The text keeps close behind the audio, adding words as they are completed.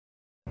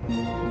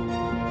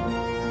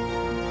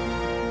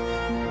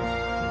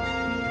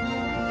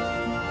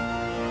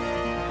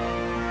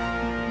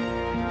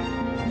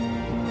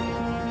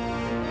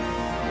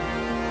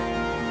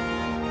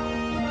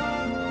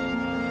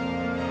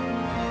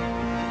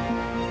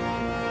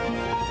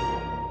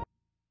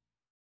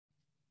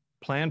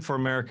Plan for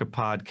America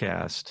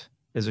podcast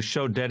is a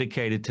show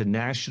dedicated to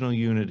national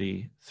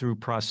unity through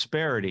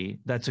prosperity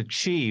that's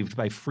achieved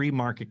by free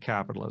market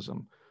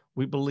capitalism.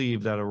 We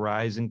believe that a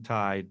rising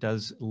tide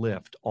does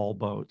lift all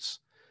boats.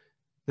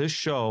 This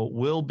show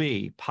will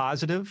be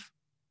positive,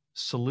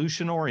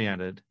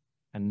 solution-oriented,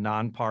 and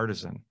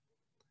nonpartisan.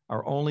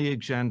 Our only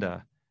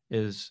agenda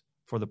is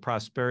for the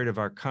prosperity of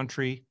our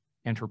country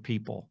and her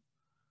people.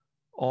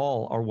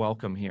 All are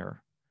welcome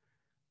here.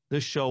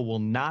 This show will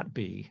not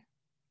be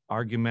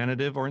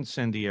argumentative or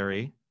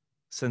incendiary,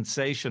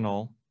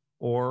 sensational,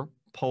 or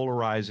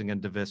polarizing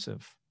and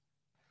divisive.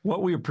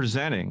 What we are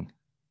presenting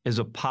is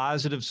a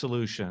positive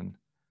solution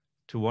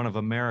to one of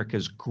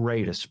America's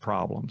greatest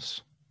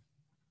problems.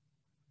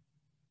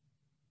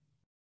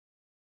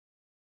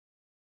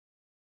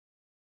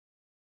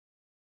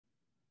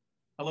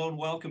 Hello and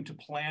welcome to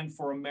Plan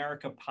for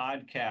America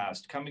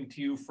podcast, coming to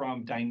you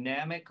from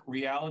Dynamic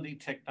Reality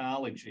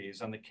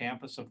Technologies on the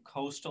campus of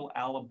Coastal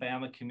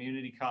Alabama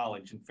Community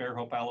College in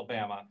Fairhope,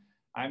 Alabama.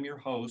 I'm your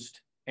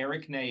host,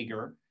 Eric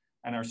Nager,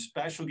 and our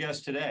special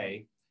guest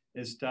today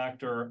is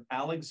Dr.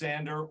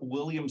 Alexander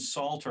William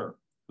Salter,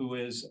 who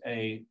is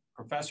a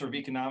professor of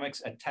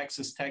economics at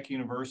Texas Tech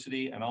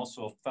University and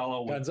also a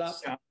fellow with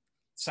the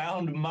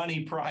Sound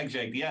Money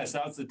Project. Yes,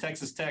 that was the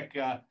Texas Tech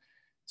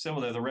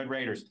symbol there, the Red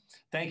Raiders.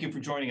 Thank you for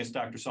joining us,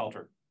 Dr.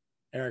 Salter.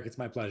 Eric, it's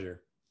my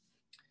pleasure.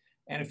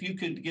 And if you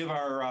could give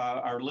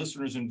our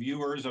listeners and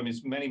viewers, I mean,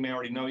 many may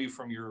already know you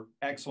from your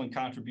excellent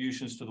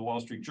contributions to the Wall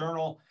Street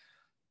Journal,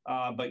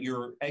 but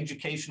your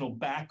educational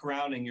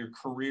background and your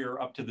career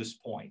up to this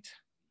point.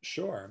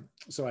 Sure.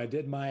 So I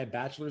did my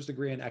bachelor's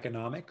degree in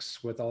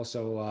economics with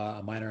also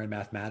a minor in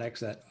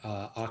mathematics at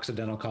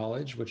Occidental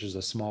College, which is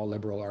a small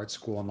liberal arts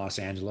school in Los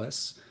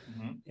Angeles.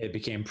 Mm-hmm. It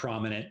became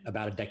prominent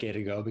about a decade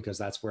ago because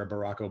that's where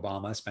Barack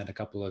Obama spent a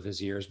couple of his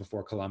years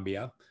before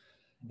Columbia.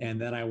 Mm-hmm. And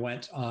then I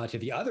went to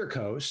the other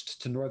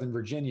coast, to Northern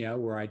Virginia,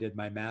 where I did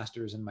my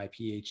master's and my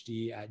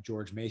PhD at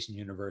George Mason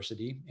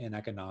University in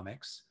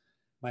economics.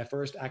 My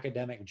first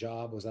academic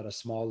job was at a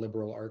small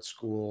liberal arts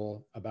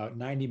school about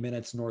 90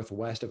 minutes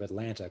northwest of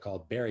Atlanta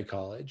called Berry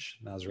College.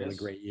 That was a really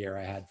great year.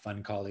 I had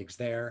fun colleagues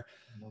there.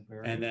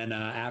 And then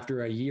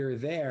after a year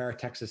there,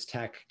 Texas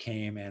Tech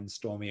came and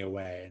stole me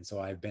away. And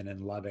so I've been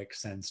in Lubbock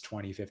since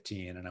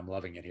 2015, and I'm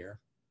loving it here.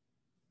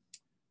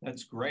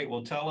 That's great.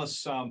 Well, tell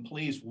us,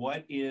 please,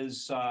 what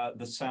is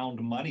the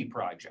Sound Money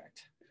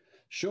Project?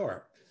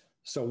 Sure.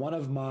 So one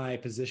of my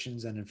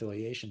positions and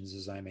affiliations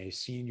is I'm a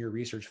senior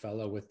research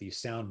fellow with the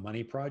Sound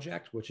Money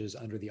Project, which is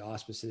under the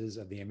auspices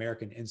of the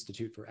American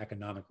Institute for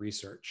Economic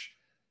Research,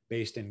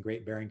 based in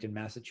Great Barrington,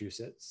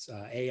 Massachusetts.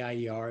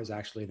 AIER is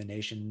actually the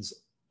nation's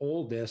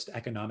oldest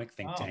economic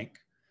think tank.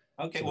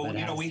 Okay, so well,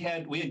 you know, we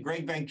had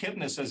Greg Van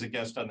Kipnis as a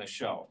guest on the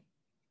show.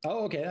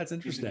 Oh, okay, that's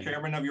interesting. He's the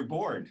chairman of your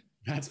board.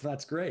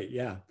 That's great,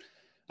 yeah.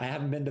 I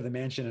haven't been to the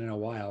mansion in a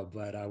while,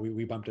 but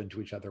we bumped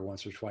into each other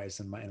once or twice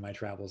in my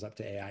travels up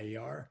to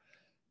AIER.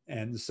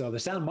 And so the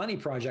Sound Money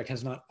Project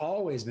has not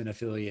always been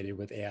affiliated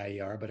with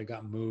AIER, but it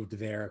got moved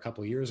there a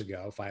couple of years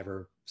ago, 5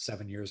 or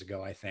 7 years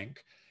ago, I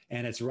think.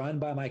 And it's run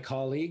by my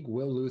colleague,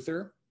 Will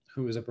Luther,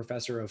 who is a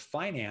professor of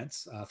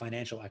finance,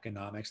 financial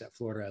economics at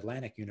Florida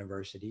Atlantic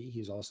University.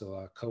 He's also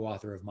a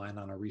co-author of mine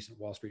on a recent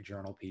Wall Street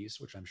Journal piece,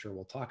 which I'm sure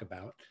we'll talk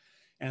about.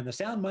 And the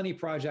Sound Money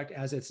Project,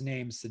 as its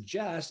name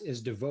suggests,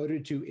 is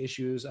devoted to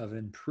issues of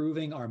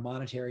improving our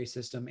monetary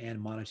system and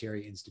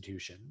monetary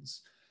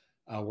institutions.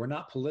 We're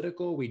not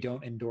political. We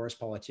don't endorse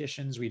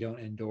politicians. We don't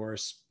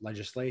endorse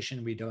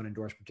legislation. We don't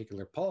endorse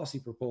particular policy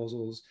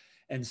proposals.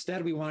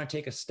 Instead, we want to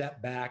take a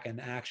step back and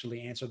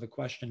actually answer the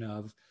question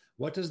of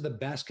what does the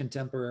best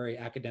contemporary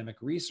academic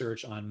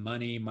research on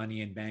money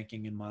and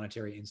banking and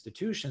monetary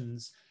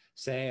institutions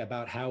say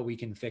about how we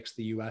can fix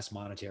the US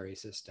monetary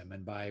system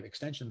and by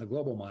extension, the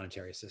global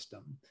monetary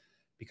system?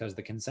 Because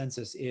the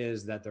consensus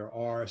is that there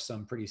are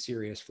some pretty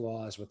serious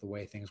flaws with the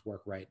way things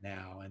work right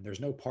now. And there's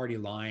no party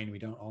line. We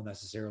don't all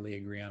necessarily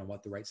agree on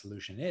what the right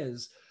solution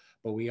is,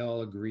 but we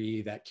all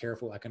agree that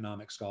careful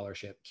economic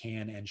scholarship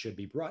can and should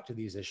be brought to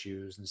these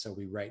issues. And so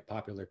we write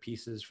popular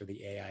pieces for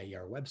the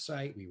AIER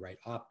website, we write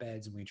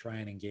op-eds, and we try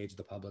and engage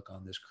the public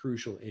on this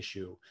crucial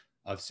issue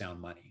of sound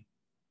money.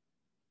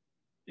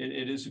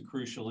 It is a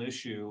crucial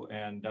issue.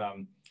 And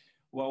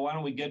well, why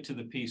don't we get to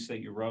the piece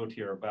that you wrote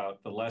here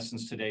about the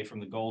lessons today from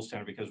the gold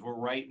standard, because we're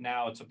right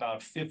now, it's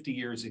about 50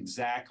 years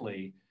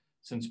exactly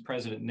since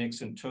President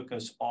Nixon took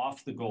us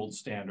off the gold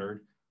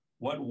standard.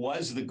 What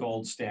was the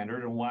gold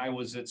standard and why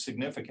was it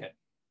significant?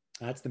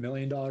 That's the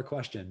million-dollar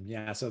question.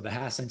 Yeah, so the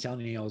Haas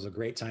Centennial is a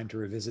great time to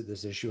revisit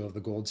this issue of the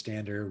gold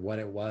standard, what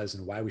it was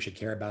and why we should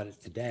care about it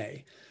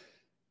today.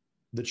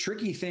 The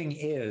tricky thing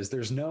is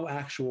there's no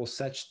actual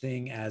such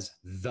thing as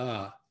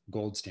the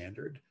gold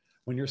standard.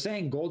 When you're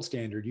saying gold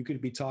standard, you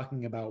could be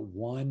talking about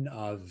one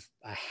of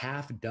a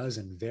half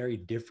dozen very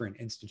different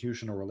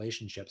institutional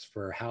relationships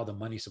for how the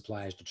money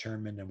supply is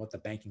determined and what the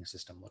banking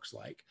system looks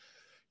like.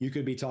 You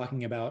could be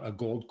talking about a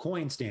gold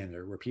coin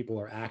standard where people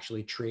are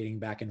actually trading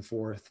back and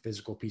forth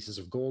physical pieces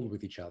of gold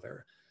with each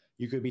other.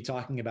 You could be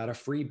talking about a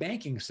free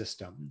banking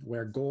system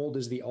where gold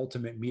is the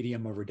ultimate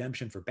medium of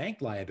redemption for bank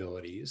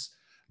liabilities.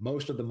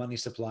 Most of the money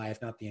supply,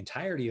 if not the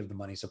entirety of the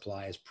money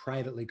supply, is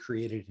privately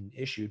created and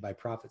issued by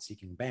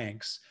profit-seeking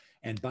banks.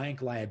 And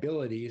bank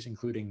liabilities,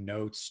 including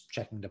notes,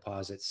 checking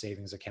deposits,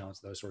 savings accounts,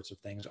 those sorts of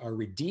things, are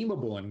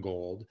redeemable in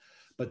gold.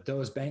 But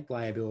those bank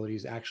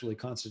liabilities actually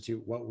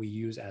constitute what we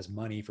use as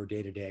money for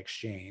day-to-day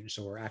exchange.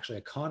 So we're actually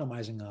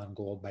economizing on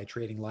gold by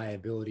trading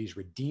liabilities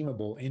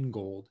redeemable in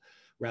gold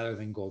rather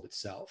than gold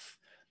itself.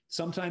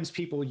 Sometimes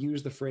people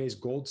use the phrase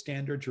gold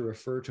standard to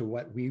refer to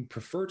what we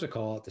prefer to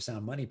call at the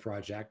Sound Money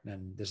Project,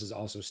 and this is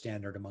also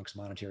standard amongst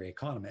monetary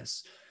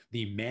economists,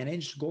 the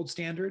managed gold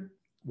standard,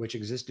 which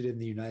existed in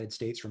the United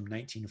States from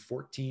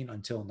 1914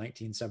 until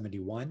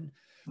 1971,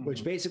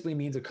 which basically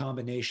means a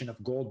combination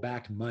of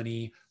gold-backed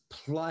money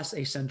plus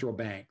a central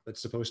bank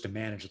that's supposed to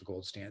manage the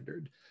gold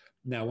standard.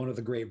 Now, one of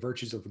the great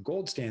virtues of the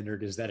gold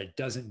standard is that it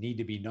doesn't need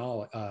to be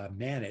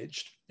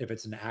managed if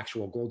it's an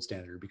actual gold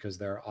standard, because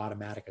there are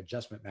automatic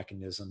adjustment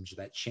mechanisms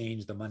that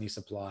change the money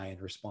supply in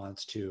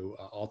response to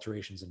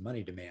alterations in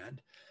money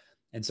demand.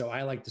 And so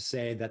I like to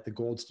say that the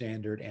gold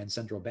standard and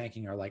central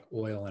banking are like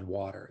oil and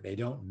water. They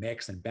don't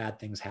mix, and bad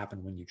things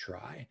happen when you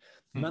try.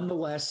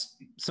 Nonetheless,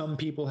 some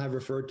people have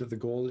referred to the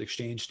gold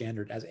exchange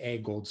standard as a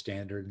gold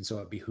standard, and so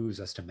it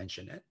behooves us to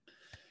mention it.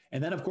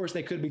 And then, of course,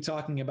 they could be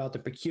talking about the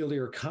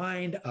peculiar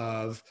kind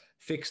of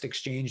fixed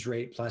exchange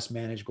rate plus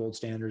managed gold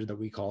standard that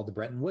we call the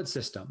Bretton Woods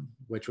system,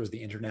 which was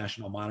the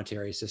international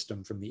monetary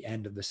system from the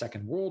end of the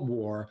Second World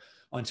War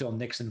until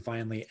Nixon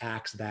finally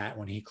axed that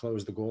when he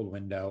closed the gold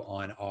window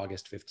on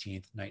August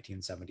 15th,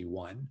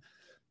 1971.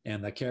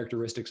 And the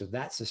characteristics of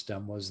that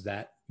system was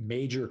that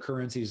major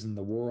currencies in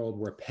the world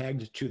were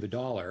pegged to the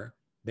dollar.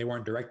 They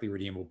weren't directly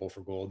redeemable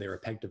for gold. They were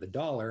pegged to the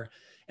dollar.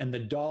 And the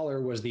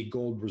dollar was the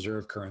gold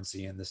reserve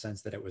currency in the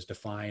sense that it was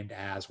defined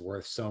as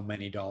worth so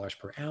many dollars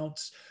per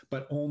ounce,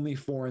 but only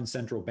foreign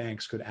central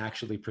banks could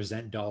actually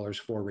present dollars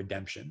for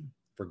redemption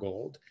for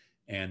gold.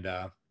 And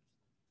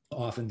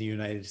often the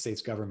United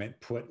States government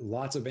put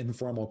lots of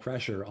informal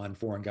pressure on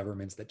foreign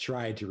governments that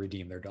tried to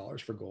redeem their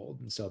dollars for gold.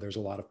 And so there's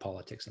a lot of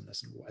politics in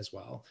this as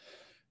well.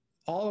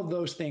 All of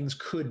those things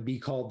could be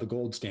called the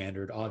gold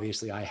standard.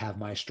 Obviously, I have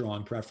my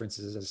strong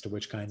preferences as to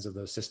which kinds of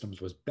those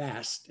systems was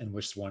best and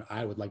which one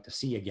I would like to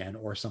see again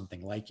or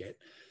something like it.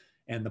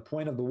 And the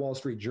point of the Wall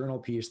Street Journal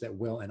piece that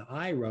Will and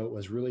I wrote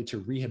was really to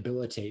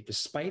rehabilitate,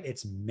 despite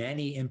its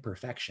many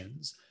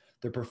imperfections,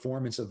 the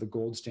performance of the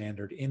gold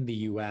standard in the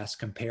US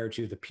compared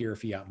to the pure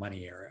fiat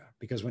money era.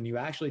 Because when you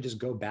actually just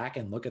go back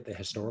and look at the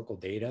historical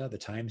data, the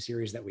time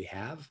series that we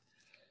have,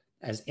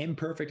 as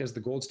imperfect as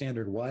the gold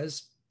standard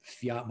was,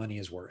 fiat money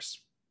is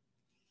worse.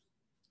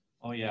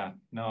 Oh, yeah.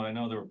 No, I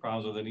know there were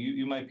problems with it.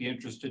 You might be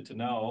interested to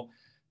know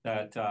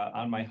that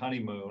on my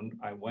honeymoon,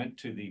 I went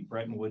to the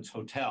Bretton Woods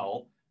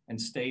Hotel and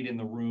stayed in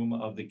the room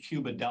of the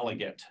Cuba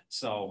delegate.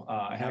 So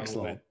I have a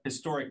little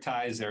historic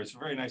ties there. It's a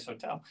very nice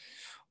hotel.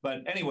 But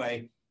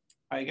anyway,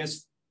 I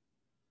guess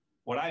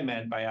what I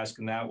meant by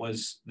asking that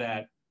was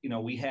that, you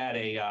know, we had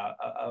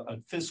a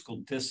fiscal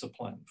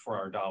discipline for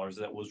our dollars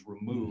that was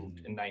removed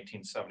in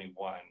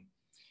 1971.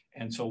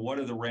 And so what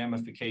are the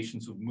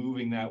ramifications of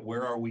moving that?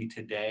 Where are we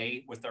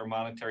today with our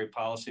monetary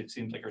policy? It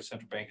seems like our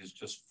central bank is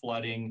just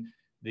flooding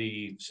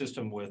the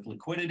system with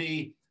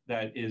liquidity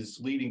that is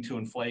leading to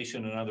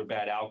inflation and other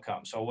bad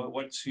outcomes. So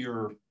what's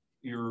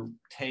your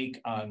take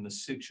on the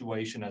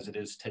situation as it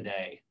is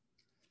today?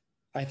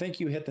 I think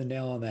you hit the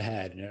nail on the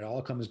head, and it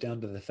all comes down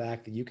to the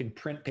fact that you can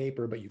print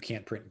paper, but you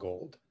can't print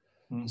gold.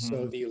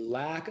 So the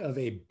lack of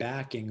a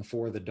backing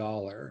for the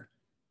dollar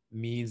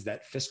means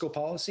that fiscal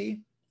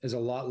policy is a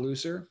lot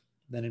looser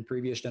than in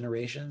previous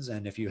generations.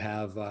 And if you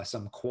have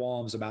some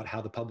qualms about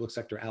how the public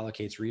sector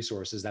allocates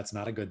resources, that's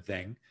not a good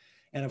thing.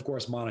 And of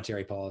course,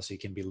 monetary policy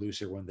can be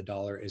looser when the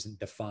dollar isn't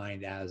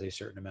defined as a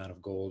certain amount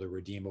of gold or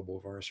redeemable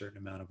for a certain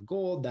amount of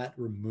gold. That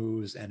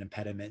removes an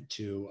impediment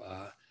to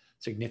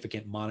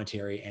significant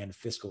monetary and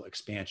fiscal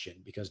expansion,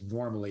 because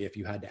normally if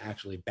you had to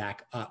actually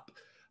back up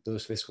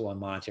those fiscal and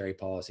monetary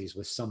policies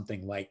with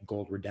something like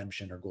gold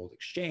redemption or gold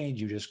exchange,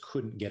 you just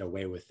couldn't get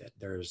away with it.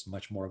 There's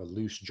much more of a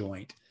loose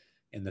joint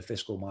in the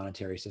fiscal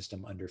monetary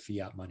system under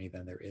fiat money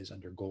than there is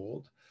under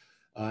gold.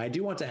 I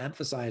do want to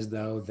emphasize,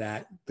 though,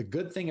 that the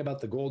good thing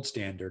about the gold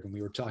standard, and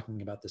we were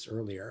talking about this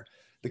earlier,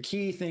 the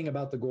key thing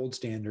about the gold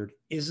standard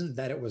isn't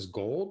that it was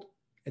gold,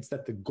 it's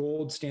that the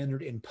gold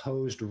standard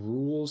imposed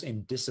rules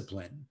and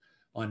discipline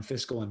on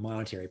fiscal and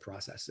monetary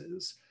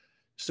processes.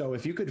 So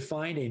if you could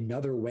find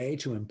another way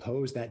to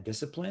impose that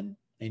discipline,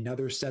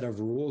 another set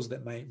of rules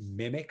that might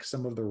mimic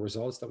some of the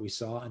results that we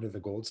saw under the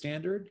gold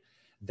standard,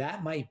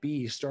 that might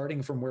be,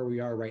 starting from where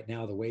we are right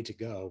now, the way to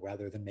go,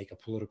 rather than make a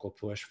political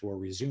push for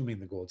resuming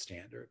the gold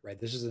standard, right?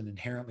 This is an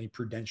inherently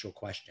prudential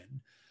question.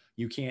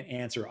 You can't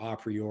answer a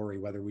priori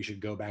whether we should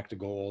go back to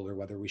gold or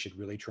whether we should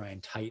really try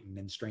and tighten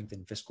and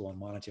strengthen fiscal and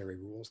monetary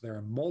rules. There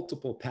are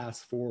multiple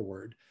paths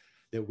forward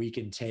that we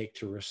can take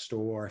to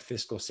restore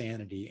fiscal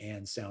sanity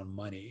and sound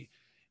money.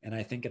 And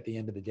I think at the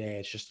end of the day,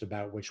 it's just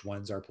about which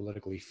ones are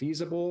politically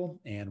feasible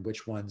and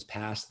which ones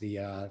pass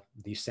the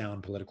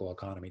sound political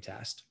economy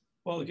test.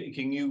 Well,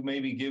 can you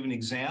maybe give an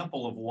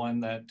example of one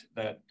that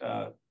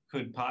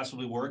could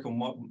possibly work and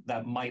what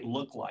that might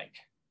look like?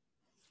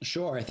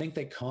 Sure. I think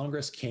that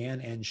Congress can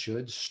and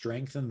should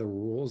strengthen the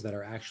rules that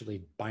are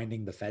actually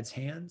binding the Fed's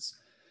hands.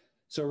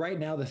 So right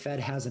now, the Fed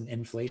has an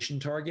inflation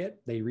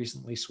target. They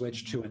recently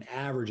switched to an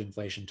average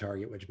inflation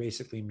target, which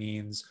basically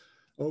means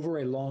over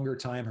a longer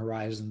time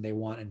horizon, they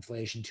want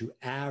inflation to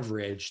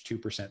average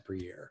 2% per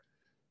year.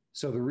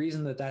 So the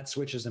reason that that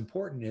switch is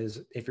important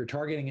is if you're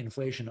targeting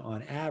inflation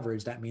on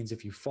average, that means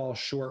if you fall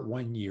short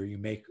one year, you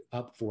make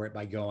up for it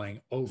by going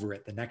over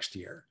it the next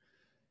year.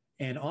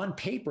 And on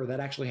paper, that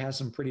actually has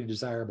some pretty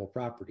desirable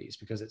properties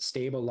because it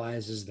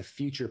stabilizes the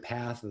future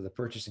path of the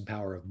purchasing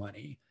power of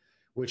money,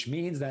 which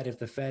means that if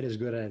the Fed is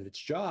good at its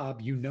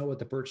job, you know what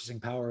the purchasing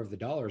power of the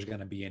dollar is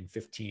going to be in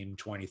 15,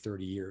 20,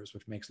 30 years,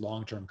 which makes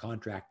long-term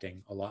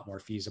contracting a lot more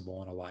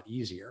feasible and a lot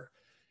easier.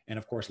 And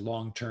of course,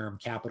 long-term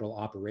capital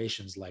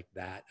operations like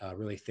that,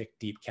 really thick,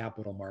 deep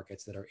capital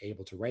markets that are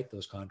able to write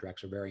those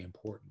contracts are very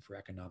important for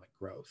economic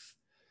growth.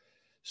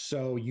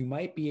 So you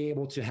might be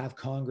able to have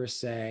Congress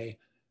say,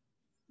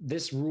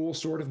 this rule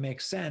sort of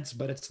makes sense,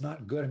 but it's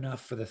not good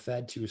enough for the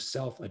Fed to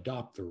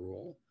self-adopt the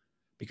rule.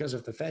 Because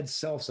if the Fed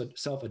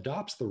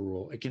self-adopts the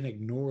rule, it can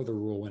ignore the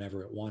rule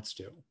whenever it wants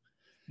to.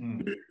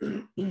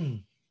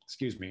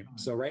 Excuse me.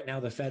 So right now,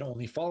 the Fed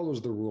only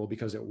follows the rule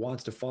because it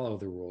wants to follow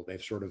the rule.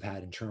 They've sort of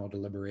had internal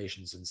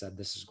deliberations and said,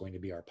 this is going to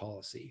be our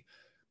policy.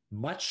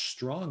 Much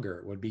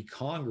stronger would be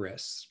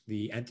Congress,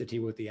 the entity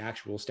with the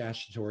actual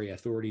statutory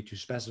authority to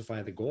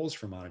specify the goals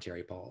for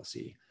monetary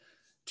policy.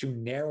 To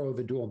narrow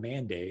the dual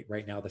mandate,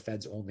 right now the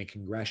Fed's only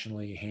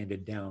congressionally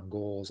handed down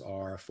goals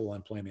are full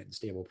employment and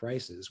stable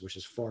prices, which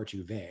is far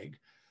too vague.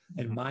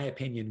 In my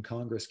opinion,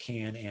 Congress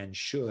can and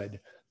should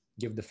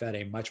give the Fed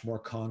a much more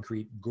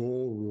concrete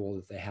goal rule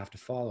that they have to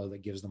follow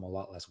that gives them a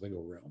lot less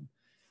wiggle room.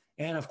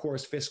 And of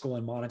course, fiscal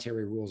and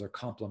monetary rules are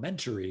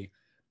complementary.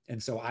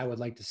 And so I would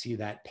like to see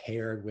that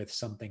paired with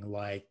something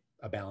like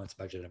a balanced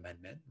budget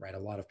amendment, right? A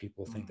lot of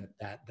people think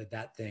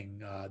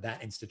that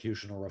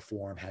institutional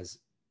reform has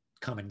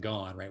come and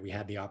gone, right? We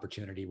had the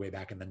opportunity way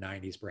back in the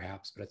 90s,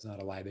 perhaps, but it's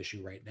not a live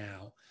issue right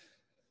now.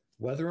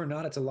 Whether or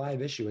not it's a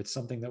live issue, it's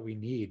something that we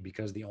need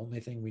because the only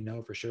thing we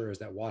know for sure is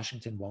that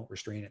Washington won't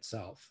restrain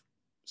itself.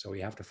 So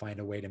we have to find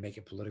a way to make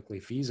it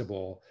politically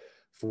feasible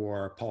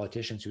for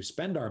politicians who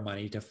spend our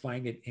money to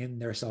find it in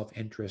their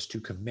self-interest to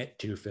commit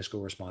to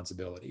fiscal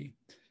responsibility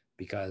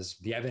because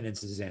the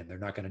evidence is in. They're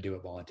not going to do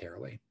it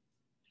voluntarily.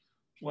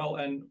 Well,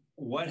 and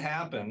what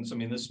happens, I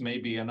mean, this may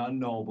be an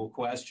unknowable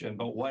question,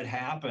 but what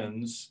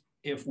happens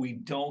if we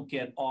don't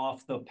get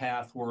off the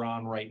path we're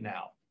on right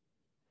now?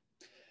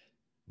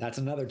 That's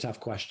another tough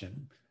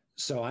question.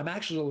 So I'm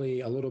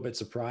actually a little bit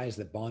surprised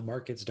that bond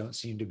markets don't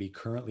seem to be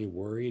currently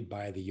worried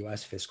by the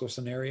US fiscal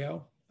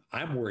scenario.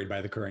 I'm worried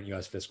by the current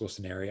US fiscal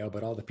scenario,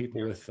 but all the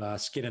people with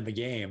skin in the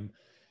game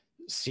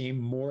seem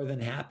more than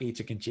happy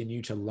to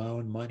continue to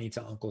loan money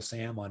to Uncle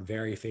Sam on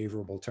very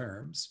favorable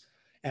terms.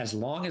 As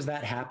long as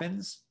that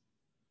happens,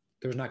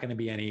 there's not going to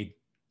be any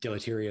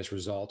deleterious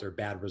result or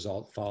bad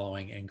result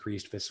following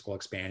increased fiscal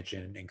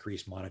expansion,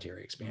 increased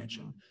monetary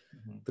expansion.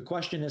 The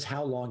question is,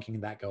 how long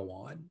can that go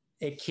on?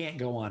 It can't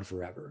go on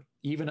forever,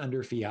 even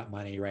under fiat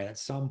money, right? At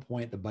some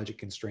point, the budget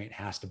constraint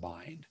has to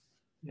bind.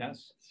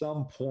 Yes. At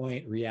some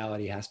point,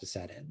 reality has to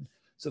set in.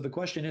 So the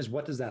question is,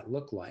 what does that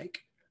look like?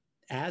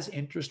 As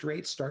interest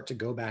rates start to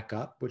go back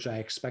up, which I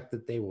expect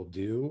that they will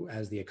do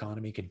as the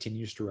economy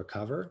continues to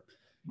recover,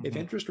 if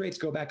interest rates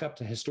go back up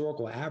to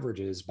historical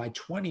averages, by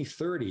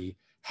 2030,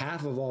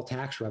 half of all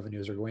tax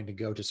revenues are going to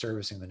go to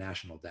servicing the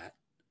national debt.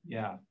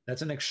 Yeah.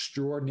 That's an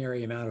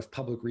extraordinary amount of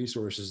public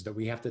resources that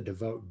we have to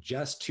devote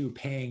just to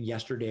paying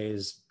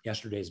yesterday's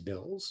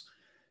bills.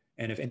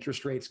 And if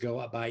interest rates go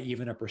up by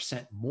even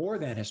 1% more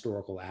than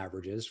historical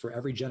averages, for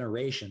every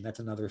generation, that's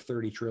another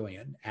 30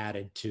 trillion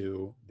added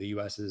to the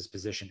US's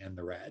position in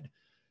the red.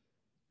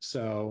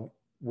 So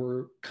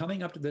we're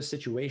coming up to this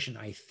situation,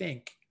 I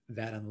think,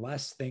 that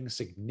unless things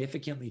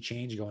significantly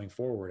change going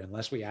forward,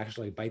 unless we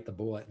actually bite the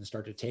bullet and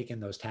start to take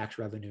in those tax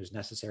revenues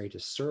necessary to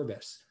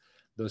service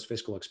those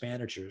fiscal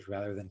expenditures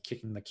rather than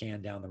kicking the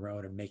can down the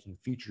road and making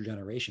future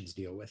generations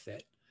deal with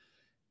it,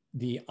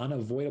 the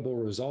unavoidable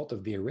result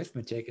of the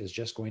arithmetic is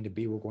just going to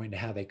be we're going to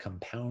have a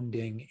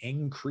compounding,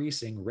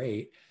 increasing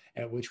rate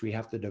at which we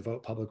have to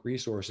devote public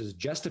resources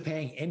just to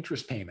paying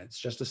interest payments,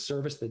 just to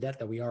service the debt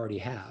that we already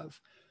have.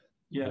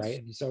 Yes.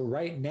 Right. And so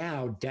right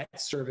now,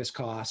 debt service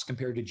costs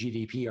compared to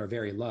GDP are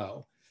very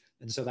low.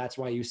 And so that's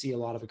why you see a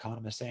lot of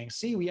economists saying,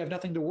 see, we have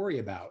nothing to worry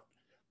about.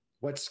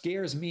 What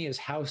scares me is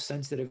how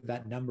sensitive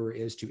that number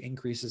is to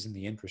increases in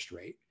the interest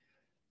rate.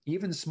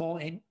 Even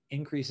small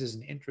increases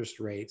in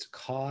interest rates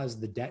cause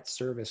the debt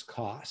service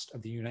cost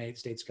of the United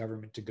States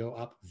government to go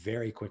up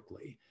very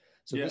quickly.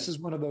 So This is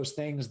one of those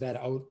things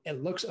that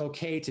it looks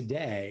okay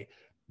today,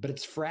 but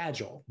it's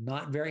fragile.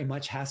 Not very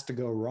much has to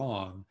go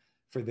wrong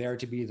for there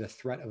to be the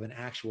threat of an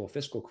actual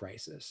fiscal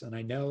crisis. And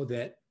I know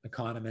that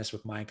economists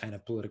with my kind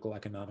of political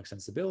economic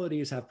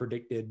sensibilities have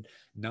predicted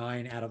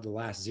 9 out of the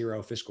last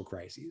 0 fiscal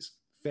crises.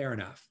 Fair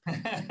enough.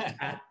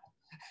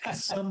 At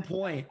some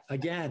point,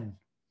 again,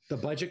 the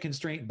budget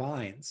constraint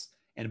binds,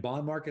 and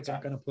bond markets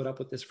aren't going to put up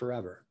with this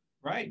forever.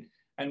 Right.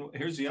 And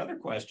here's the other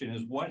question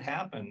is what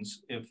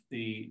happens if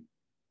the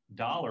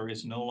dollar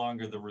is no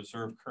longer the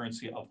reserve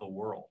currency of the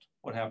world?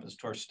 What happens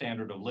to our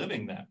standard of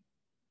living then?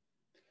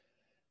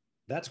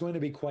 That's going to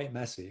be quite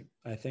messy.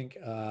 I think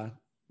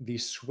the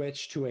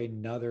switch to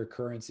another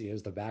currency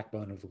as the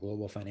backbone of the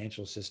global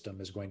financial system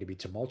is going to be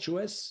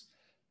tumultuous.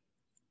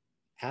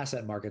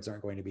 Asset markets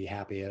aren't going to be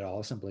happy at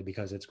all, simply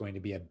because it's going to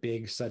be a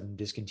big, sudden,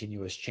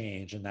 discontinuous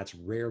change. And that's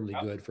rarely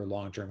good for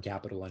long-term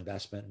capital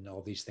investment and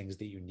all these things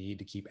that you need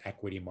to keep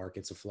equity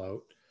markets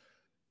afloat.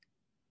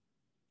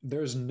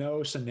 There's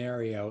no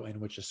scenario in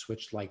which a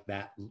switch like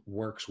that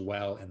works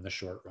well in the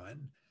short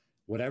run.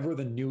 Whatever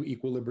the new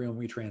equilibrium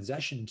we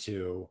transition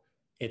to,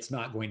 it's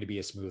not going to be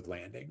a smooth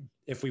landing.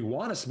 If we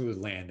want a smooth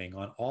landing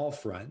on all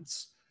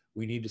fronts,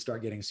 we need to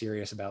start getting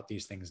serious about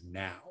these things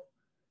now.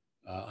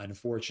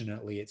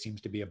 Unfortunately, it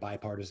seems to be a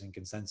bipartisan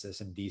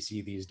consensus in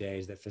DC these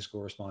days that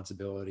fiscal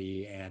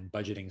responsibility and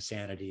budgeting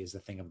sanity is a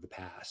thing of the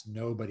past.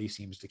 Nobody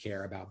seems to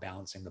care about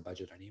balancing the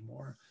budget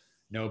anymore.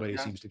 Nobody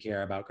seems to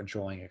care about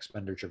controlling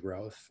expenditure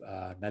growth.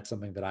 That's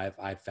something that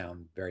I've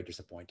found very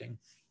disappointing.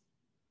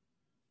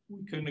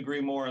 We couldn't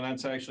agree more, and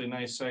that's actually a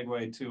nice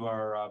segue to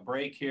our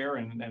break here,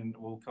 and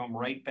we'll come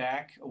right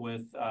back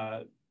with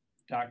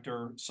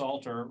Dr.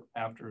 Salter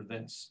after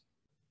this.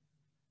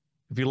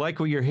 If you like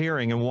what you're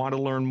hearing and want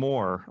to learn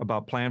more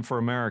about Plan for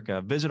America,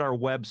 visit our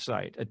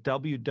website at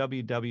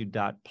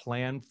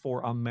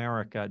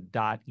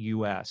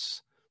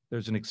www.planforamerica.us.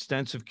 There's an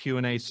extensive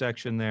Q&A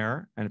section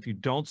there, and if you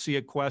don't see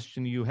a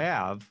question you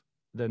have,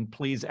 then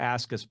please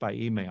ask us by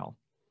email.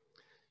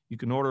 You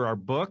can order our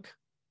book,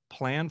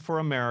 Plan for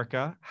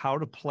America, How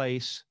to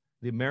Place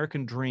the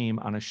American Dream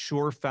on a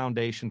Sure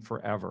Foundation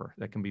Forever.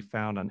 That can be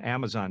found on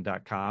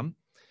Amazon.com.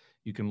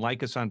 You can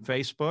like us on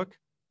Facebook.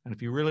 And if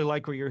you really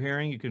like what you're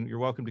hearing, you're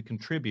welcome to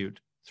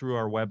contribute through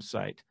our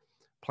website.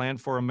 Plan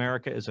for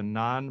America is a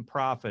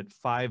nonprofit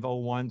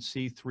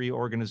 501c3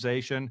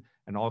 organization,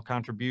 and all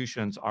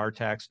contributions are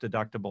tax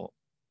deductible.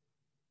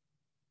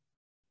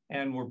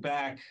 And we're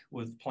back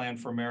with Plan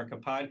for America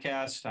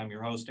podcast. I'm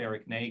your host,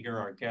 Eric Nager.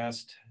 Our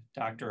guest,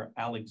 Dr.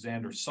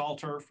 Alexander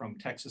Salter from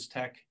Texas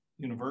Tech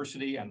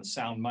University and the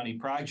Sound Money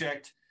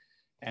Project.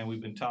 And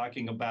we've been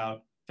talking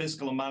about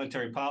fiscal and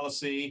monetary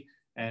policy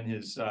and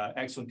his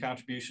excellent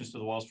contributions to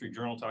the Wall Street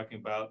Journal, talking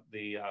about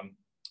the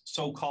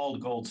so-called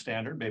gold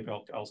standard. Maybe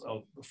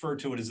I'll refer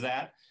to it as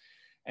that,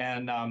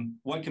 and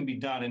what can be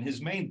done. And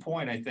his main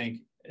point, I think,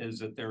 is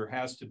that there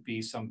has to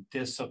be some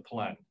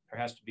discipline.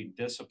 There has to be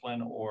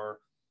discipline, or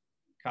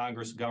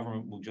Congress,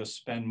 government will just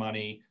spend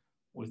money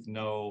with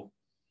no,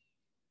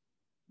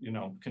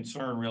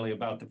 concern really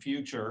about the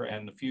future,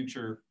 and the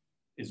future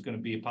is going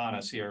to be upon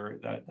us here.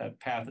 That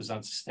path is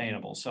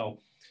unsustainable. So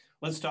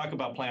let's talk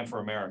about Plan for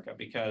America,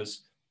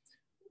 because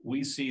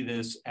we see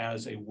this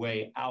as a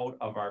way out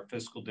of our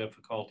fiscal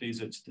difficulties.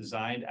 It's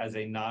designed as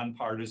a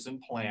nonpartisan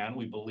plan.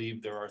 We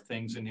believe there are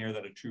things in here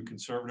that a true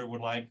conservative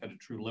would like, that a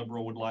true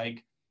liberal would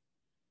like,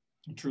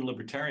 a true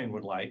libertarian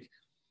would like.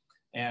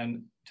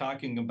 And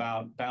talking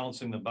about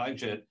balancing the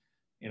budget,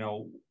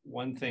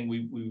 one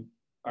thing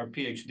our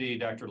PhD,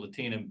 Dr.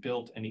 Latina,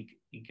 built an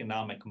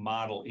economic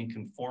model in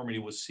conformity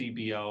with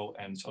CBO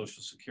and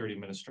Social Security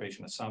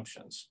Administration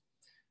assumptions.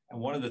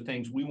 And one of the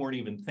things we weren't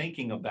even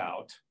thinking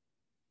about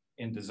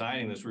in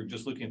designing this, we're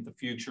just looking at the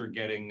future,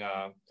 getting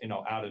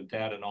out of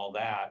debt and all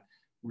that,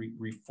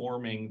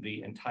 reforming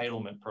the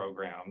entitlement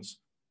programs,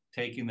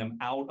 taking them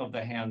out of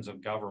the hands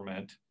of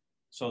government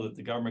so that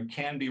the government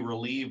can be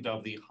relieved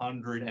of the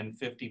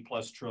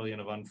 150+ trillion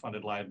of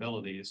unfunded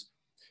liabilities.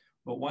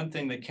 But one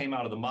thing that came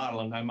out of the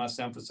model, and I must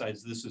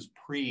emphasize this is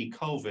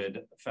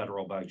pre-COVID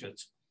federal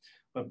budgets,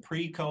 but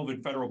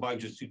pre-COVID federal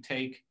budgets, you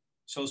take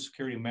Social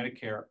Security and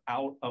Medicare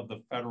out of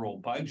the federal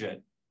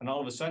budget, and all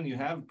of a sudden you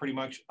have pretty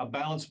much a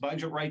balanced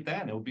budget right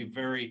then. It would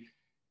be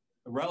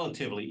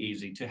relatively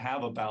easy to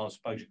have a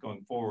balanced budget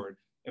going forward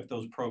if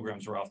those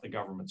programs are off the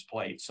government's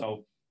plate.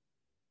 So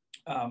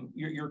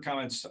your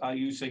comments,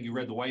 you said you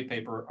read the white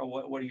paper.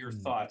 What are your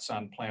thoughts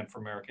on Plan for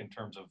America in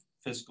terms of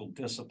fiscal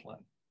discipline?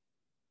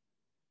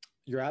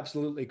 You're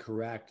absolutely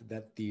correct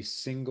that the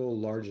single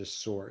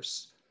largest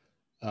source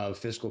of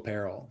fiscal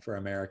peril for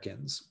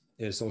Americans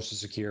is Social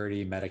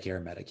Security,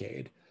 Medicare,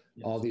 Medicaid.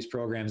 Yes. All these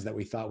programs that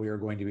we thought we were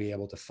going to be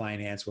able to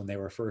finance when they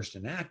were first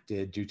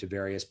enacted, due to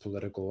various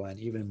political and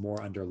even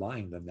more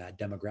underlying than that,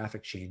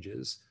 demographic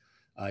changes,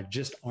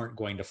 just aren't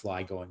going to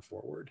fly going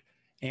forward.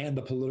 And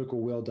the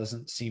political will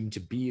doesn't seem to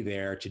be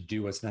there to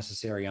do what's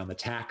necessary on the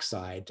tax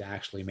side to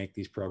actually make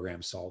these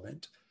programs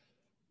solvent.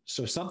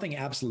 So something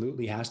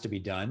absolutely has to be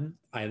done.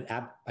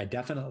 I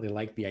definitely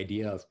like the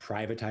idea of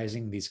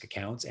privatizing these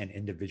accounts and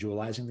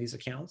individualizing these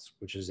accounts,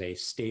 which is a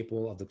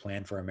staple of the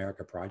Plan for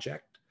America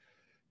project.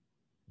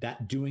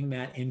 that doing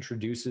that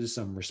introduces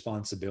some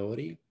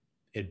responsibility.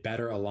 It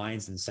better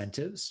aligns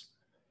incentives.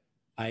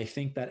 I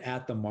think that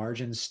at the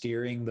margin,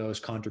 steering those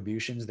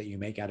contributions that you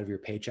make out of your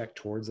paycheck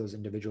towards those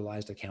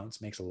individualized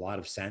accounts makes a lot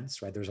of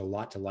sense, right? There's a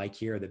lot to like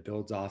here that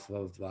builds off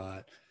of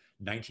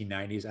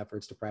 1990s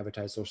efforts to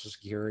privatize Social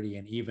Security,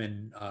 and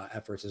even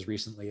efforts as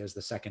recently as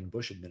the second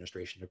Bush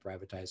administration to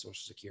privatize Social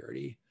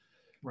Security.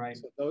 Right.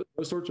 So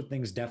those sorts of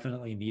things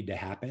definitely need to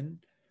happen.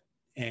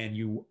 And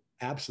you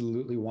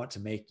absolutely want to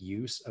make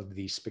use of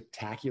the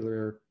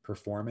spectacular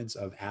performance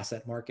of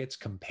asset markets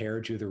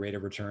compared to the rate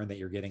of return that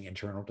you're getting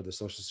internal to the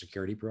Social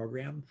Security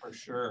program. For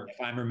sure.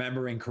 If I'm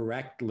remembering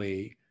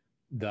correctly,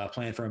 the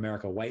Plan for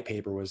America white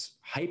paper was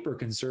hyper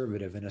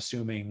conservative in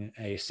assuming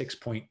a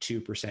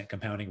 6.2%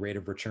 compounding rate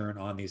of return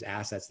on these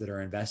assets that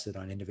are invested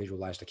on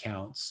individualized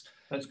accounts.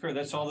 That's correct.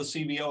 That's all the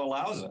CBO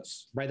allows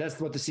us. Right.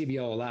 That's what the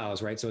CBO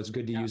allows, right? So it's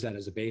good to use that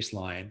as a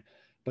baseline.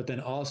 But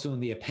then also in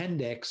the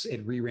appendix,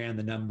 it reran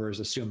the numbers,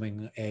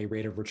 assuming a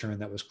rate of return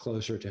that was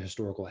closer to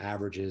historical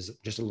averages,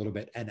 just a little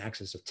bit in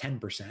excess of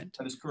 10%.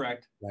 That is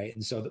correct. Right.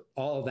 And so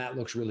all of that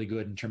looks really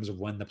good in terms of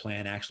when the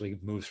plan actually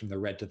moves from the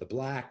red to the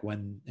black,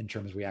 when in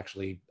terms we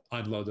actually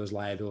unload those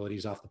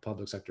liabilities off the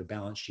public sector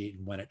balance sheet,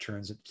 and when it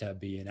turns to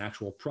be an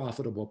actual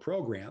profitable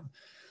program.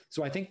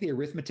 So I think the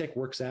arithmetic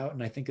works out,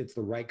 and I think it's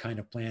the right kind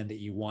of plan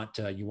that you want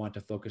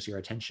to focus your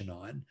attention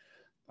on.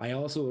 I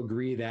also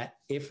agree that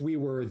if we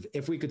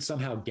could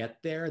somehow get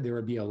there, there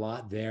would be a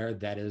lot there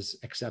that is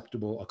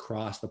acceptable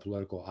across the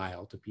political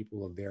aisle to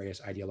people of various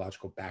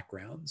ideological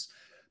backgrounds.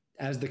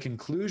 As the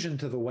conclusion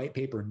to the white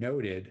paper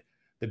noted,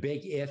 the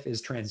big if is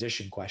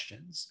transition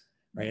questions,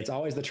 right? It's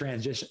always the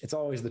transition. It's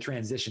always the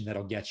transition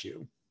that'll get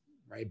you,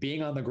 right?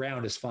 Being on the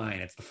ground is fine.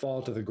 It's the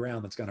fall to the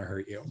ground that's going to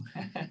hurt you.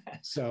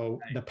 So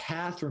the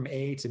path from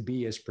A to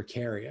B is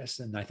precarious.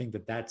 And I think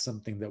that that's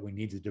something that we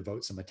need to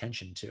devote some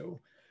attention to.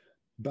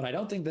 But I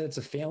don't think that it's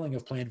a failing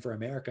of Plan for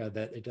America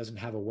that it doesn't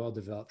have a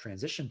well-developed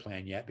transition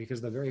plan yet,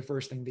 because the very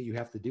first thing that you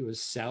have to do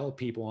is sell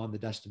people on the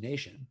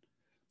destination.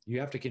 You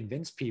have to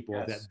convince people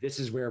that this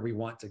is where we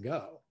want to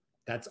go.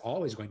 That's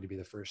always going to be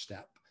the first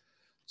step.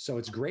 So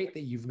it's great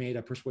that you've made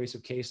a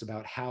persuasive case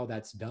about how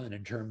that's done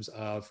in terms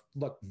of,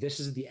 look, this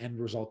is the end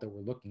result that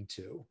we're looking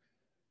to.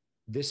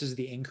 This is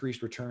the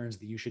increased returns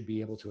that you should be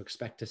able to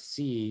expect to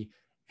see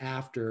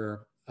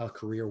after a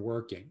career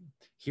working.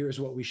 Here's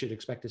what we should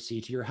expect to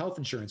see to your health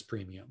insurance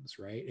premiums,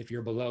 right? If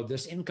you're below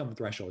this income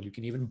threshold, you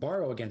can even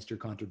borrow against your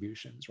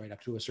contributions, right?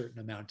 Up to a certain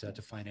amount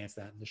to finance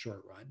that in the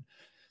short run.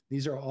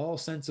 These are all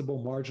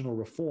sensible marginal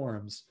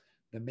reforms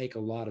that make a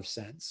lot of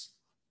sense.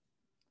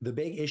 The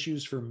big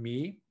issues for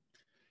me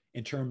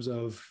in terms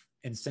of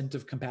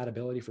incentive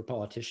compatibility for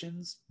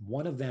politicians,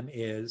 one of them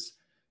is,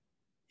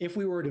 if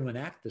we were to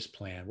enact this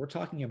plan, we're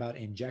talking about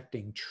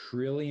injecting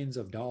trillions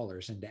of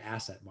dollars into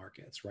asset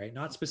markets, right?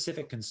 Not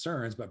specific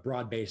concerns, but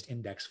broad-based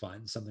index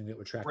funds, something that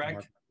would track the market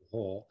as a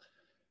whole.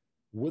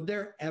 Would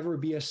there ever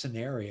be a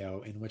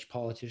scenario in which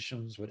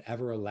politicians would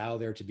ever allow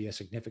there to be a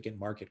significant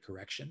market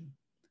correction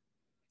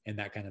in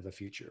that kind of a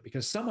future?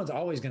 Because someone's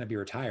always going to be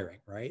retiring,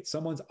 right?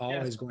 Someone's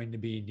always going to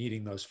be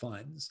needing those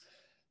funds.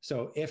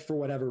 So if for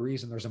whatever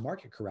reason there's a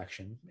market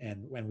correction,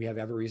 and when we have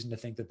every reason to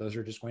think that those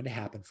are just going to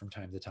happen from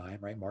time to time,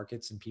 right?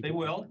 Markets and people. They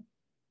will.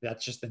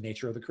 That's just the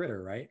nature of the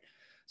critter, right?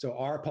 So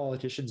are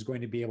politicians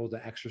going to be able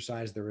to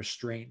exercise the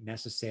restraint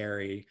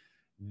necessary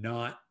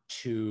not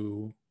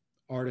to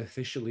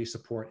artificially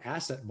support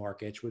asset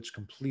markets, which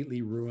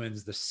completely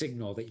ruins the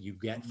signal that you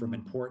get from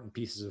important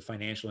pieces of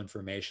financial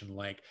information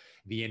like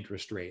the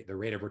interest rate, the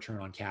rate of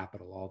return on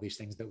capital, all these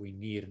things that we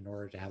need in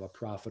order to have a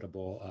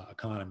profitable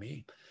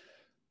economy?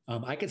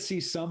 I could see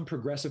some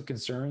progressive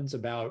concerns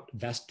about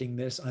vesting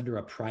this under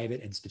a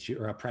private institute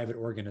or a private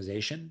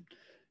organization,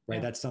 right?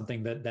 That's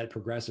something that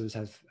progressives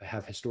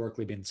have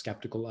historically been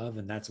skeptical of.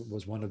 And that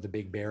was one of the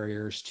big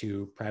barriers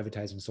to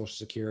privatizing Social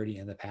Security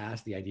in the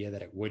past, the idea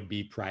that it would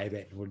be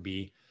private and would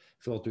be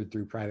filtered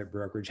through private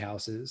brokerage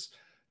houses.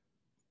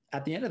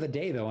 At the end of the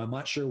day, though, I'm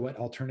not sure what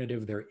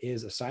alternative there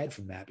is aside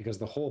from that, because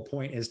the whole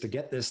point is to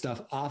get this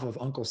stuff off of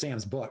Uncle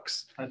Sam's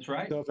books. That's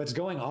right. So if it's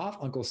going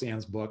off Uncle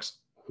Sam's books,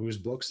 whose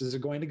books is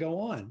it going to go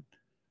on?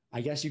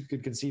 I guess you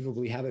could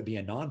conceivably have it be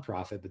a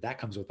nonprofit, but that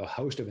comes with a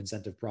host of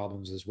incentive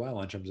problems as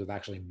well in terms of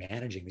actually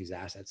managing these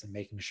assets and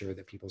making sure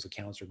that people's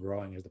accounts are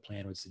growing as the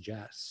plan would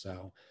suggest.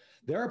 So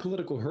there are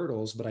political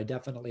hurdles, but I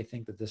definitely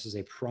think that this is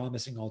a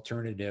promising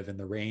alternative in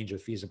the range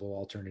of feasible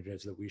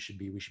alternatives that we should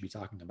be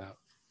talking about.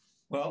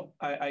 Well,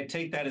 I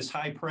take that as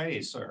high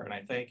praise, sir, and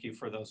I thank you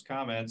for those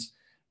comments.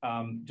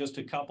 Just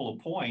a couple of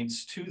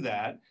points to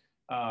that.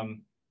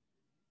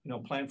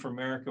 Plan for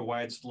America,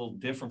 why it's a little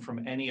different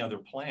from any other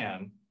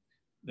plan,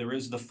 there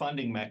is the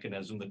funding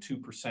mechanism, the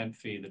 2%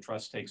 fee the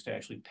trust takes to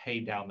actually pay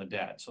down the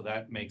debt. So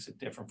that makes it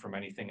different from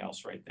anything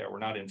else right there. We're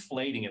not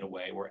inflating it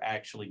away. We're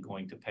actually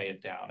going to pay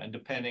it down. And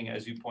depending,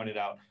 as you pointed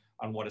out,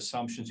 on what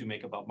assumptions you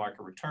make about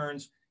market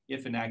returns,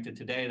 if enacted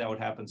today, that would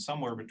happen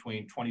somewhere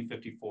between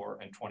 2054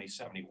 and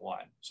 2071.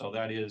 So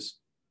that is,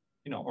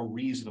 a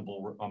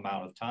reasonable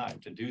amount of time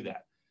to do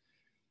that.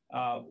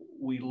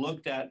 We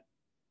looked at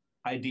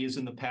ideas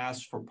in the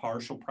past for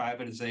partial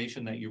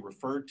privatization that you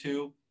referred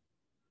to.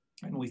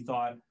 And we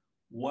thought,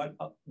 what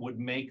would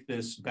make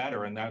this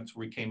better? And that's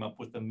where we came up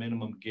with the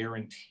minimum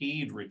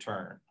guaranteed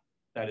return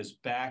that is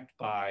backed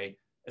by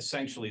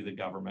essentially the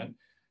government.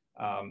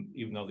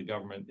 Even though the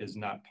government is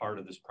not part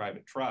of this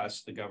private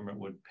trust, the government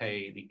would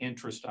pay the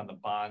interest on the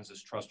bonds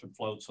as trusted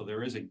float. So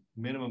there is a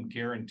minimum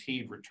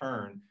guaranteed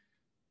return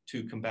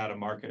to combat a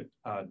market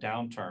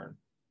downturn.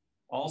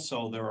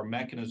 Also, there are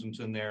mechanisms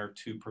in there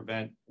to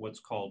prevent what's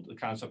called the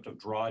concept of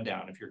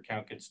drawdown. If your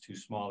account gets too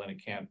small, then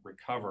it can't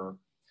recover.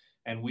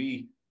 And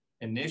we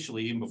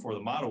initially, even before the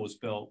model was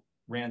built,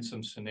 ran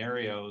some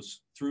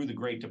scenarios through the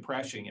Great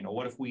Depression. You know,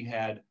 what if we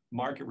had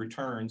market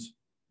returns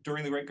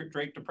during the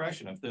Great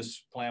Depression, if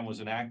this plan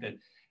was enacted?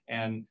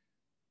 And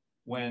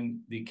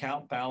when the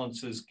account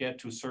balances get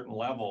to a certain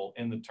level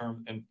in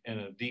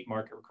a deep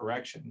market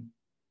correction,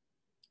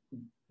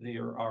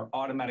 there are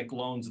automatic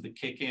loans that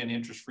kick in,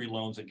 interest-free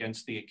loans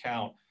against the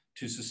account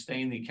to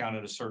sustain the account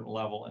at a certain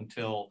level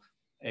until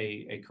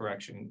a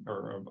correction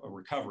or a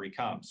recovery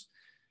comes.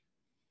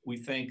 We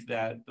think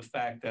that the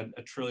fact that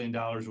 $1 trillion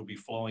will be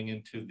flowing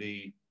into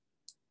the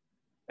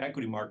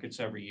equity markets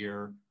every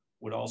year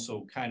would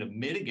also kind of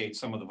mitigate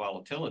some of the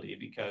volatility,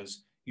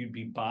 because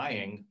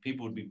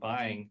people would be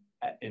buying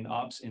in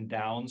ups and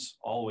downs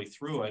all the way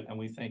through it. And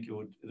we think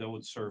that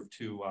would serve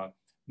to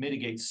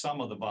mitigate some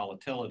of the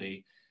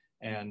volatility.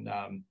 And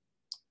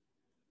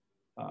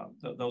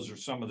those are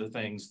some of the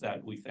things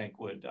that we think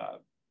would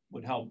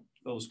help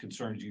those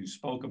concerns you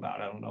spoke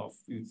about. I don't know if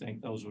you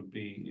think those would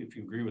be, if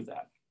you agree with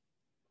that.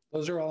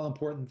 Those are all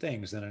important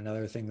things. And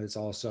another thing that's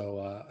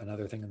also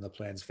another thing in the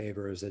plan's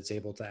favor is it's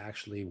able to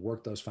actually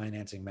work those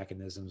financing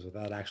mechanisms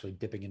without actually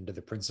dipping into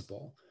the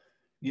principal.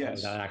 Yes.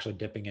 Without actually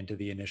dipping into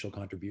the initial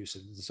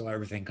contributions. So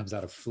everything comes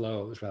out of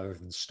flows rather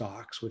than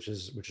stocks, which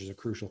is a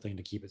crucial thing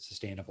to keep it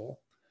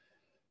sustainable.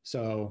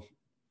 So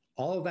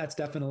all of that's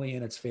definitely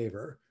in its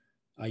favor.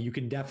 You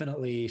can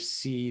definitely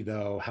see,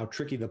 though, how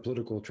tricky the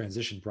political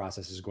transition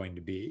process is going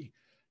to be.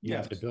 You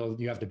have to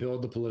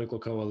build the political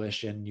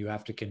coalition. You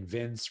have to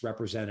convince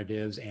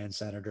representatives and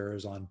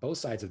senators on both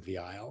sides of the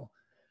aisle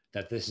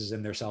that this is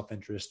in their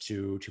self-interest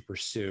to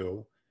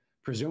pursue.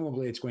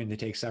 Presumably, it's going to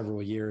take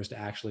several years to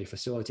actually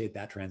facilitate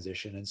that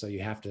transition. And so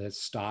you have to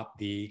stop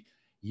the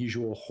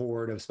usual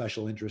horde of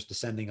special interest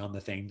descending on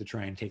the thing to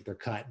try and take their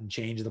cut and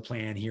change the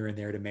plan here and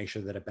there to make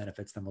sure that it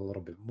benefits them a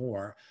little bit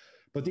more.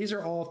 But these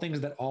are all things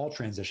that all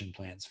transition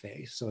plans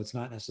face. So it's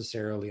not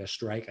necessarily a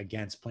strike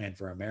against Plan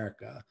for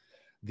America.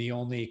 The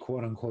only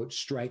quote unquote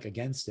strike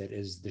against it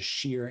is the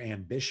sheer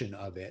ambition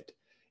of it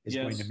is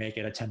going to make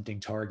it a tempting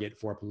target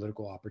for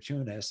political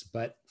opportunists.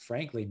 But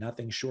frankly,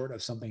 nothing short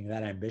of something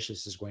that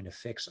ambitious is going to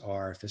fix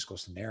our fiscal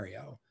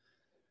scenario.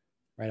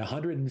 Right,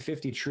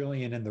 150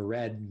 trillion in the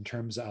red in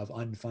terms of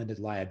unfunded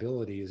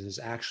liabilities is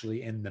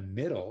actually in the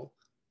middle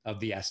of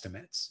the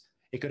estimates.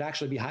 It could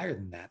actually be higher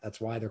than that.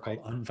 That's why they're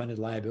called unfunded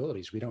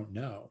liabilities. We don't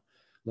know.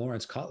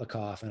 Lawrence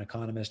Kotlikoff, an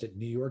economist at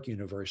New York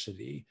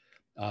University,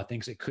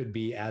 thinks it could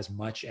be as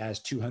much as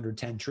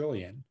 210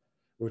 trillion,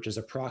 which is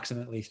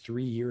approximately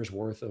 3 years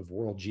worth of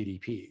world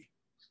GDP.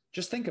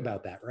 Just think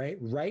about that, right?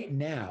 Right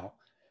now,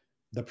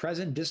 the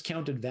present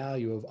discounted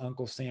value of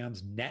Uncle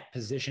Sam's net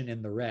position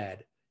in the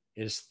red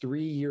is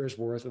 3 years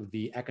worth of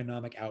the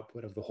economic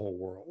output of the whole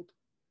world.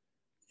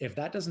 If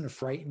that doesn't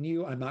frighten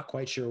you, I'm not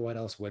quite sure what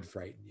else would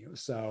frighten you.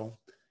 So,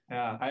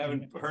 yeah, I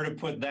haven't heard it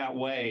put that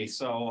way.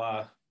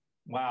 So,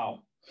 wow.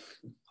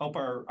 Hope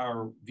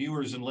our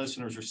viewers and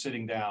listeners are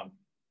sitting down.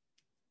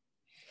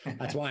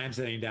 That's why I'm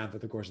sitting down for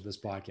the course of this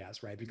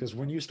podcast, right? Because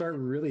when you start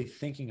really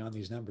thinking on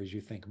these numbers,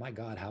 you think, my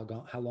God,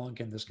 how long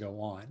can this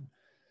go on?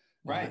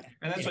 Right.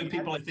 And that's why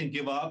people, I think,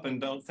 give up and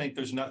don't think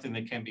there's nothing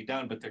that can be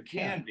done, but there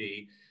can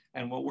be.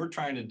 And what we're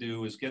trying to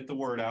do is get the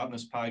word out. And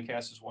this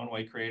podcast is one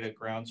way, create a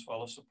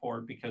groundswell of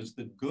support, because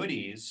the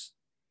goodies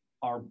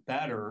are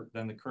better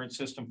than the current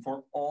system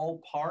for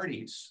all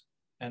parties.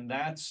 And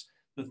that's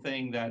the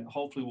thing that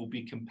hopefully will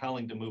be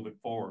compelling to move it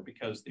forward,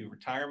 because the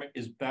retirement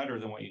is better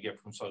than what you get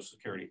from Social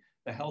Security.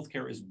 The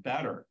healthcare is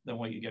better than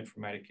what you get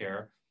from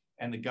Medicare.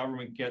 And the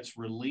government gets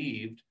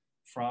relieved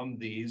from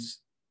these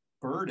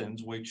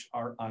burdens, which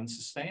are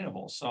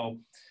unsustainable. So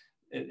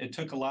it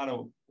took a lot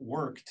of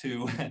work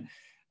to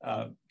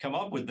come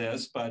up with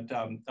this, but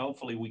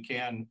hopefully we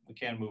can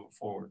move it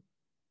forward.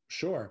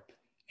 Sure.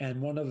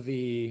 And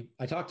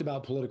I talked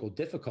about political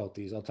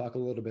difficulties. I'll talk a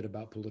little bit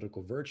about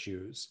political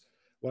virtues.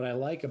 What I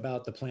like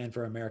about the Plan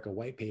for America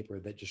white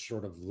paper that just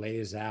sort of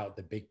lays out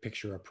the big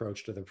picture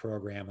approach to the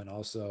program, and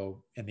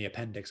also in the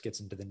appendix gets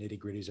into the nitty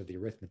gritties of the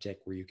arithmetic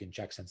where you can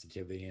check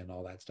sensitivity and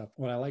all that stuff.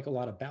 What I like a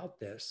lot about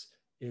this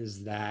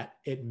is that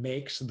it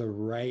makes the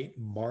right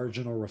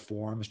marginal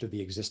reforms to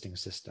the existing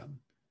system.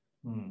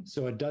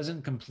 So it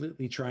doesn't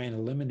completely try and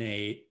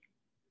eliminate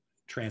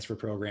transfer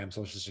programs,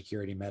 Social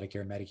Security,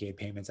 Medicare, Medicaid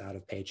payments out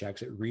of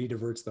paychecks. It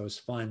rediverts those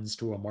funds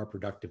to a more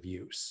productive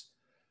use.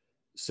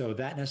 So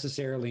that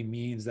necessarily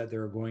means that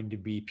there are going to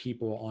be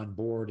people on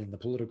board in the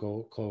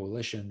political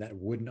coalition that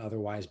wouldn't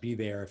otherwise be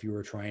there if you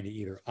were trying to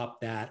either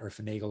up that or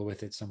finagle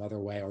with it some other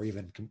way, or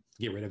even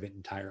get rid of it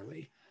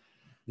entirely.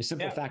 The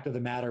simple fact of the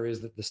matter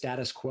is that the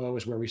status quo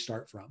is where we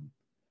start from.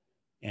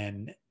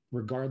 And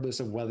regardless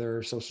of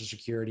whether Social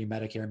Security,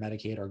 Medicare,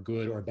 Medicaid are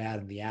good or bad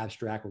in the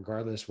abstract,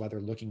 regardless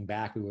whether looking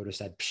back, we would have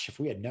said, if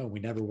we had known, we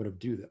never would have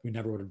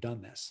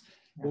done this.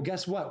 Yeah. Well,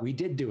 guess what? We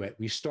did do it.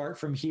 We start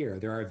from here.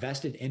 There are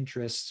vested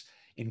interests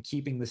in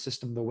keeping the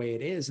system the way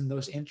it is, and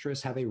those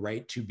interests have a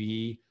right to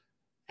be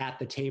at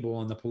the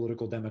table in the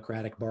political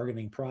democratic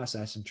bargaining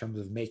process in terms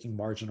of making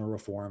marginal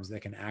reforms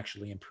that can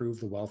actually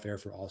improve the welfare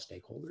for all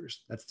stakeholders.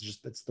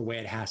 That's the way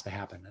it has to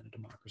happen in a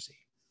democracy.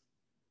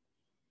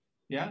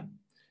 Yeah,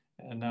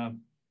 and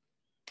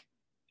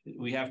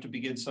we have to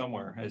begin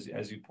somewhere,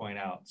 as you point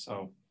out.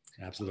 So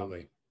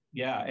absolutely.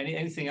 Yeah.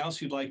 Anything else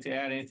you'd like to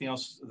add? Anything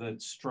else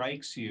that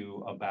strikes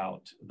you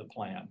about the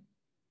plan?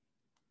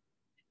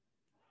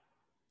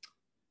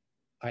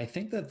 I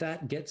think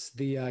that gets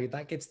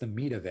the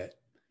meat of it.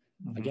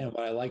 Mm-hmm. Again,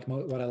 what I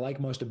like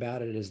most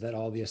about it is that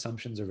all the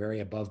assumptions are very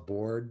above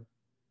board.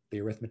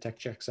 The arithmetic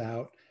checks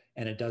out,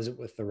 and it does it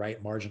with the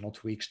right marginal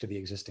tweaks to the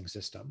existing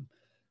system,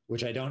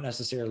 which I don't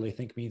necessarily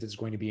think means it's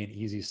going to be an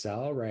easy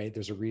sell, right?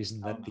 There's a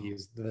reason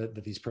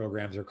that these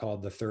programs are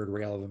called the third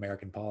rail of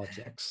American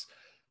politics.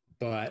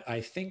 But I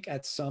think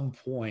at some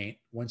point,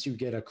 once you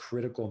get a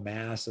critical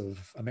mass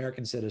of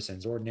American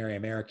citizens, ordinary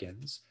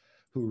Americans,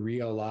 who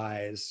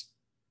realize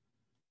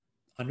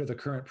under the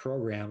current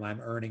program, I'm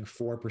earning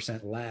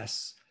 4%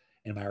 less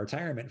in my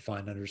retirement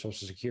fund under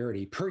Social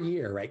Security per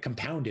year, right?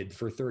 Compounded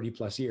for 30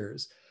 plus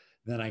years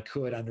than I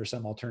could under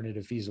some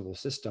alternative feasible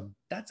system.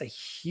 That's a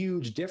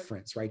huge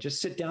difference, right?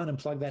 Just sit down and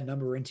plug that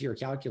number into your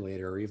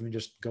calculator, or even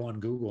just go on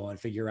Google and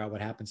figure out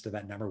what happens to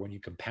that number when you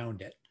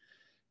compound it,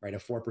 right? A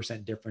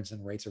 4% difference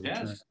in rates of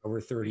return over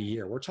 30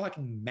 years. We're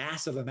talking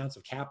massive amounts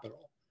of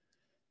capital.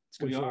 It's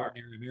good for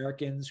ordinary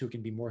Americans who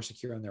can be more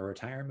secure in their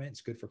retirement.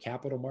 It's good for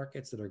capital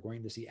markets that are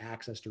going to see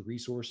access to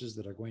resources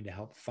that are going to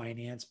help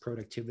finance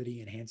productivity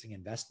enhancing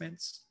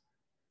investments.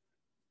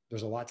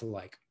 There's a lot to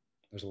like.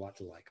 There's a lot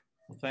to like.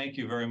 Well, thank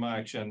you very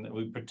much. And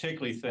we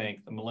particularly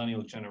think the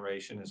millennial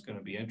generation is going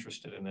to be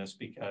interested in this,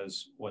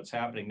 because what's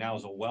happening now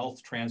is a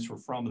wealth transfer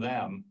from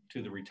them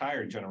to the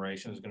retired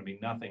generation. There's going to be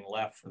nothing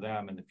left for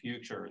them in the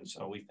future. And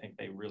so we think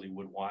they really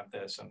would want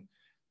this. And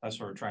that's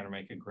why we're trying to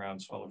make a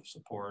groundswell of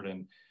support.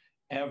 And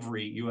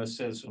every U.S.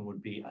 citizen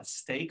would be a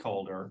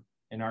stakeholder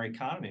in our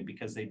economy,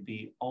 because they'd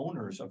be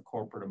owners of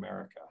corporate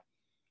America.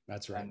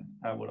 That's right. And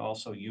that would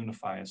also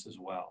unify us as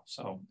well.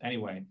 So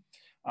anyway,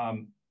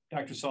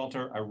 Dr.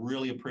 Salter, I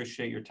really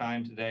appreciate your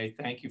time today.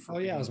 Thank you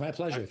for it was my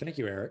pleasure. Thank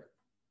you, Eric.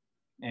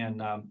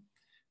 And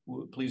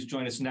please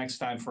join us next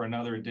time for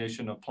another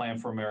edition of Plan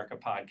for America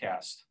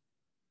podcast.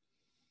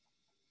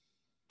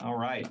 All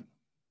right.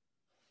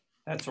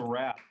 That's a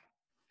wrap.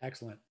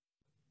 Excellent.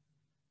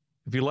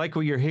 If you like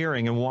what you're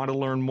hearing and want to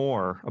learn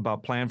more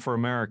about Plan for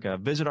America,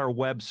 visit our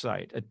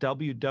website at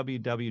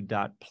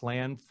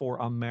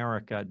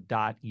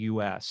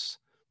www.planforamerica.us.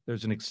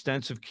 There's an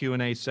extensive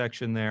Q&A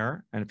section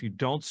there, and if you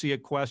don't see a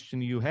question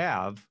you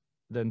have,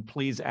 then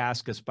please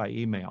ask us by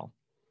email.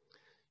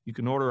 You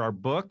can order our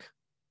book,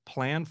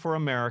 Plan for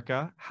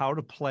America: How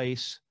to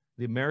Place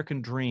the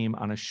American Dream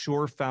on a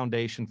Sure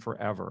Foundation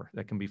Forever.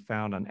 That can be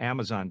found on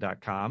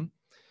Amazon.com.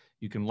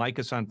 You can like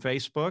us on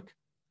Facebook.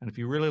 And if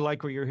you really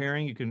like what you're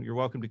hearing, you're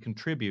welcome to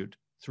contribute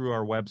through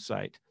our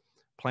website.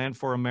 Plan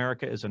for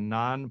America is a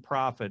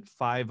nonprofit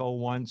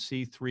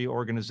 501c3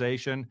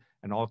 organization,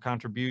 and all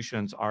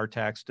contributions are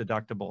tax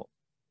deductible.